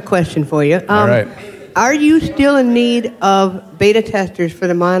 I have a question for you. All right. Are you still in need of beta testers for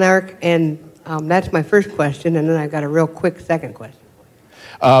the Monarch? And that's my first question, and then I've got a real quick second question.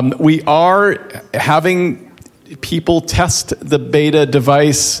 We are having people test the beta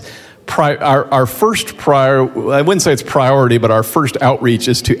device. Our first I wouldn't say it's priority, but our first outreach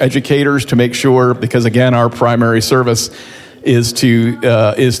is to educators to make sure, because again, our primary service is to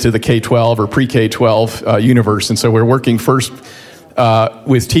the K-12 or pre-K-12 universe, and so we're working first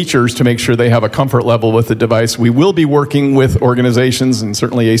with teachers to make sure they have a comfort level with the device. We will be working with organizations, and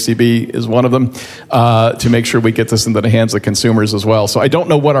certainly ACB is one of them, to make sure we get this into the hands of consumers as well. So I don't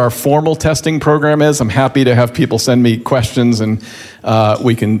know what our formal testing program is. I'm happy to have people send me questions, and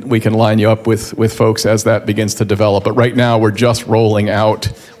we can line you up with folks as that begins to develop. But right now, we're just rolling out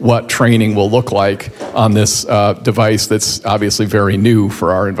what training will look like on this device that's obviously very new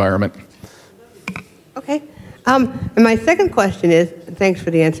for our environment. Okay. And my second question is, thanks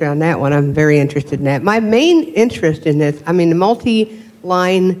for the answer on that one. I'm very interested in that. My main interest in this, the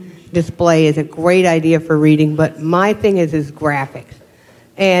multi-line display is a great idea for reading, but my thing is graphics.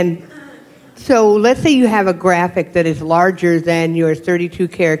 And so let's say you have a graphic that is larger than your 32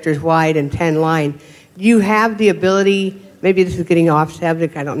 characters wide and 10 line. You have the ability, maybe this is getting off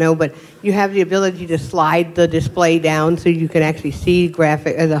subject, I don't know, but you have the ability to slide the display down so you can actually see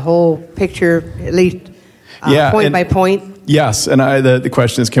the whole picture, at least point by point? Yes, and the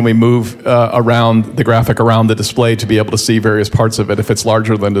question is, can we move around the graphic around the display to be able to see various parts of it if it's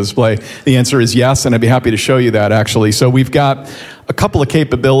larger than the display? The answer is yes, and I'd be happy to show you that, actually. So we've got a couple of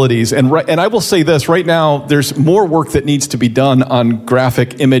capabilities, and I will say this, right now there's more work that needs to be done on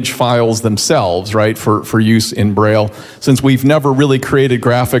graphic image files themselves, right, for use in Braille, since we've never really created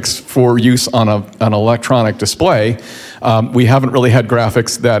graphics for use on an electronic display. We haven't really had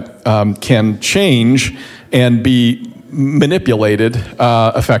graphics that can change and be manipulated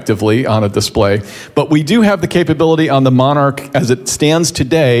effectively on a display. But we do have the capability on the Monarch as it stands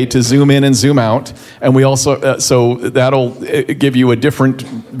today to zoom in and zoom out. And we also, so that'll give you a different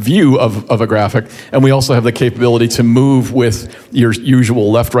view of a graphic. And we also have the capability to move with your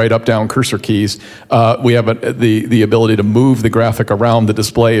usual left, right, up, down cursor keys. We have the ability to move the graphic around the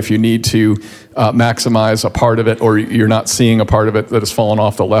display if you need to maximize a part of it, or you're not seeing a part of it that has fallen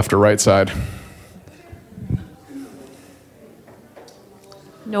off the left or right side.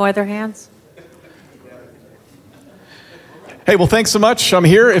 No other hands? Hey, well, thanks so much. I'm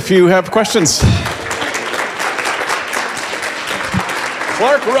here if you have questions.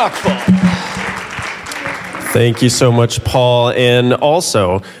 Clark Rockfall. Thank you so much, Paul. And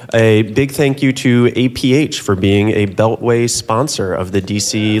also, a big thank you to APH for being a Beltway sponsor of the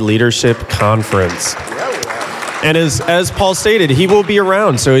DC Leadership Conference. And as Paul stated, he will be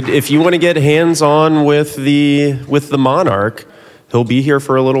around. So if you want to get hands-on with the Monarch, he'll be here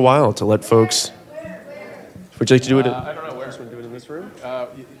for a little while to let folks. Would you like to do it? I don't know where. Do it in this room?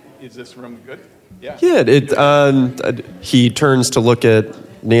 Is this room good? Yeah. Yeah. He turns to look at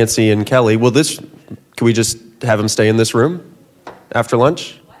Nancy and Kelly. Can we just have him stay in this room after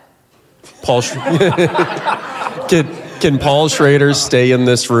lunch? Paul, can Paul Schrader stay in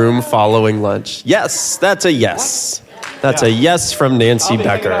this room following lunch? Yes, that's a yes. That's a yes from Nancy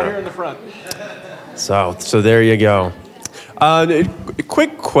Becker. Out here in the front. So there you go. A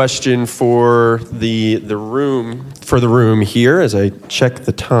quick question for the room here as I check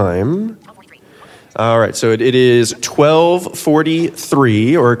the time. All right, so it is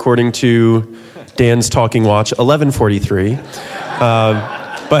 12:43, or according to Dan's talking watch, 11:43.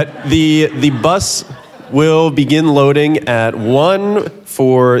 But the bus will begin loading at 1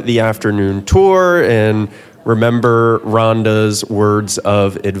 for the afternoon tour. And remember Rhonda's words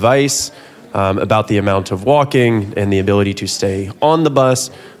of advice about the amount of walking and the ability to stay on the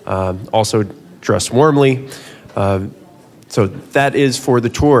bus. Also dress warmly. So that is for the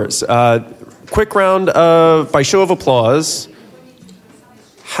tours. Quick round by show of applause.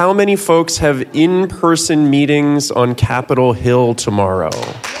 How many folks have in-person meetings on Capitol Hill tomorrow?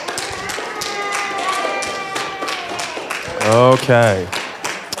 Okay.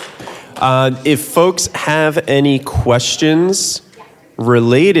 If folks have any questions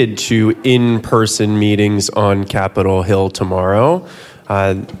related to in-person meetings on Capitol Hill tomorrow,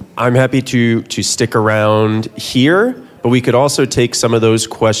 I'm happy to stick around here, but we could also take some of those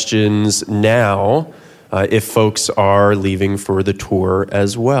questions now if folks are leaving for the tour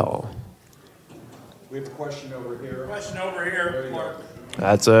as well. We have a question over here. Question over here, Mark.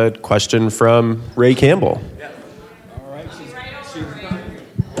 That's a question from Ray Campbell. Yeah.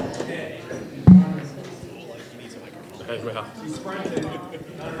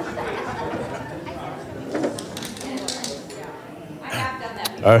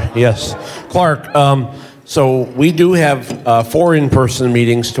 All right. Yes. Clark, so we do have 4 in-person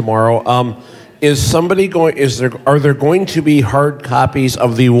meetings tomorrow. Are there going to be hard copies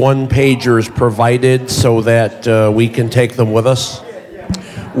of the one-pagers provided so that we can take them with us?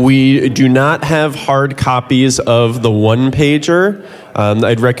 We do not have hard copies of the one-pager.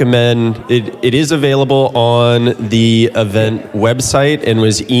 I'd recommend it is available on the event website and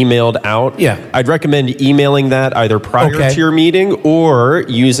was emailed out. Yeah. I'd recommend emailing that either prior to your meeting or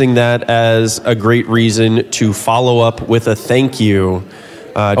using that as a great reason to follow up with a thank you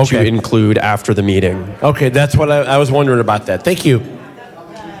to include after the meeting. Okay, that's what I was wondering about that. Thank you.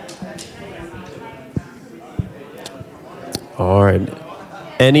 All right.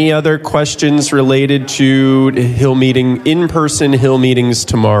 Any other questions related to in-person Hill meetings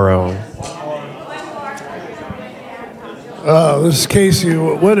tomorrow? This is Casey.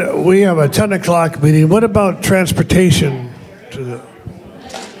 We have a 10 o'clock meeting. What about transportation?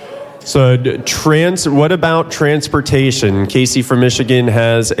 What about transportation? Casey from Michigan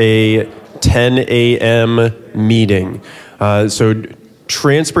has a 10 a.m. meeting. So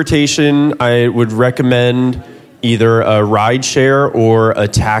transportation, I would recommend either a ride share or a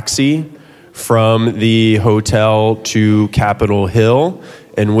taxi from the hotel to Capitol Hill.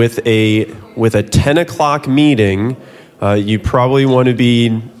 And with a 10 o'clock meeting, you probably want to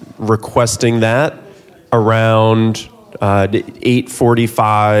be requesting that around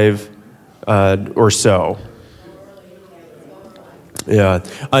 8:45 or so. Yeah,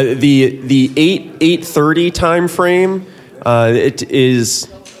 the 8:30 time frame.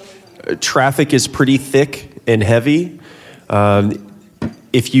 Traffic is pretty thick and heavy.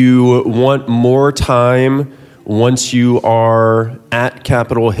 If you want more time once you are at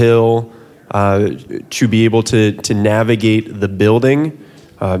Capitol Hill to be able to navigate the building,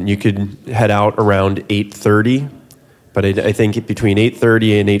 you could head out around 8:30. But I think between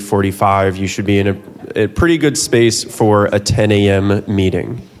 8:30 and 8:45, you should be in a pretty good space for a 10 a.m.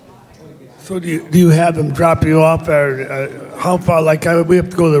 meeting. So do you have them drop you off? How far? We have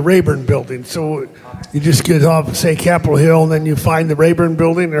to go to the Rayburn building. So you just get off, say, Capitol Hill, and then you find the Rayburn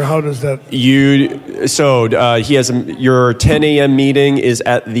building, or how does that? He has your 10 a.m. meeting is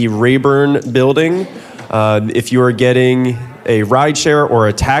at the Rayburn building. If you are getting a ride share or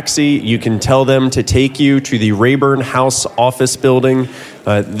a taxi, you can tell them to take you to the Rayburn House office building.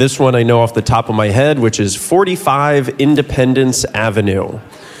 This one I know off the top of my head, which is 45 Independence Avenue.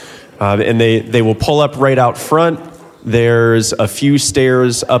 And they will pull up right out front. There's a few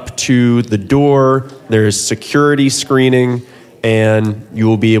stairs up to the door. There's security screening, and you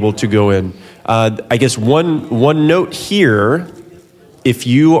will be able to go in. I guess one note here, if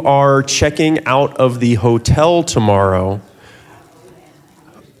you are checking out of the hotel tomorrow,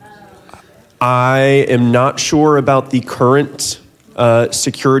 I am not sure about the current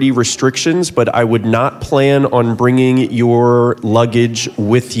security restrictions, but I would not plan on bringing your luggage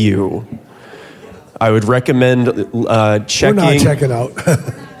with you. I would recommend checking. We're not checking out.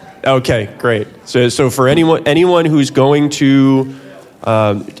 Okay, great. So for anyone who's going to,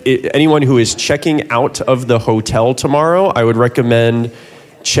 anyone who is checking out of the hotel tomorrow, I would recommend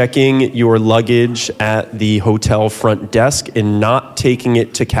checking your luggage at the hotel front desk and not taking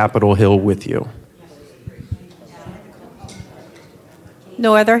it to Capitol Hill with you.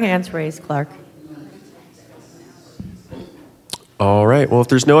 No other hands raised, Clark. All right. Well, if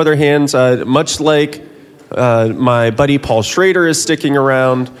there's no other hands, much like my buddy Paul Schrader is sticking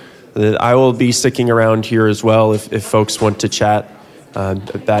around, I will be sticking around here as well if folks want to chat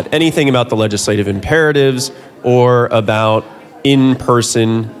about anything about the legislative imperatives or about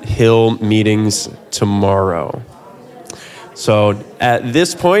in-person Hill meetings tomorrow. So at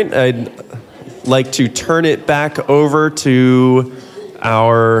this point, I'd like to turn it back over to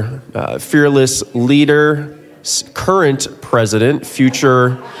our fearless leader, current president,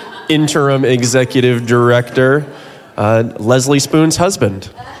 future interim executive director, Leslie Spoon's husband.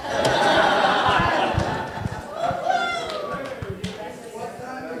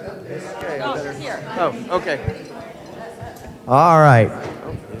 Oh, okay. All right.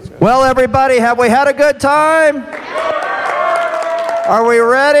 Well, everybody, have we had a good time? Are we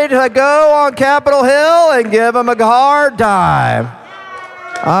ready to go on Capitol Hill and give them a hard time?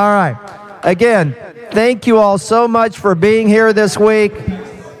 All right. Again, thank you all so much for being here this week.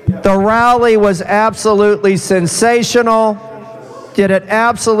 The rally was absolutely sensational. Did an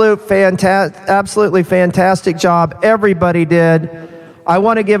absolutely fantastic job. Everybody did. I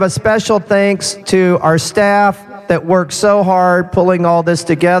want to give a special thanks to our staff that worked so hard pulling all this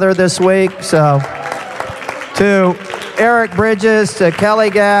together this week. So, to Eric Bridges, to Kelly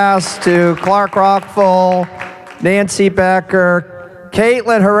Gass, to Clark Rockfull, Nancy Becker,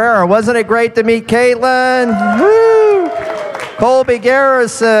 Caitlin Herrera. Wasn't it great to meet Caitlin? Woo! Colby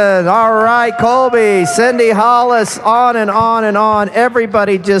Garrison. All right, Colby. Cindy Hollis, on and on and on.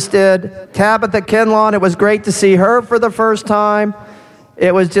 Everybody just did. Tabitha Kinlawn, it was great to see her for the first time.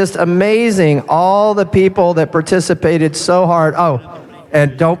 It was just amazing, all the people that participated so hard. Oh,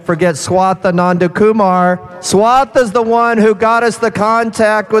 and don't forget Swatha Nandakumar. Swatha's the one who got us the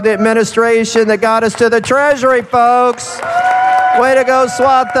contact with the administration that got us to the Treasury, folks. Way to go,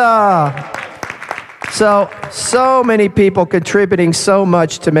 Swatha. So many people contributing so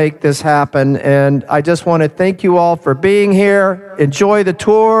much to make this happen, and I just want to thank you all for being here. Enjoy the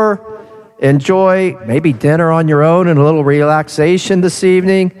tour. Enjoy maybe dinner on your own and a little relaxation this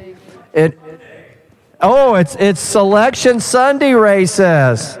evening. It's Selection Sunday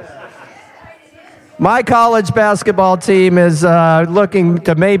races. My college basketball team is looking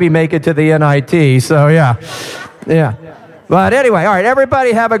to maybe make it to the NIT, so yeah. But anyway, all right,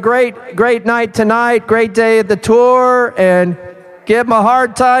 everybody have a great night tonight, great day at the tour, and give them a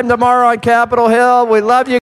hard time tomorrow on Capitol Hill. We love you.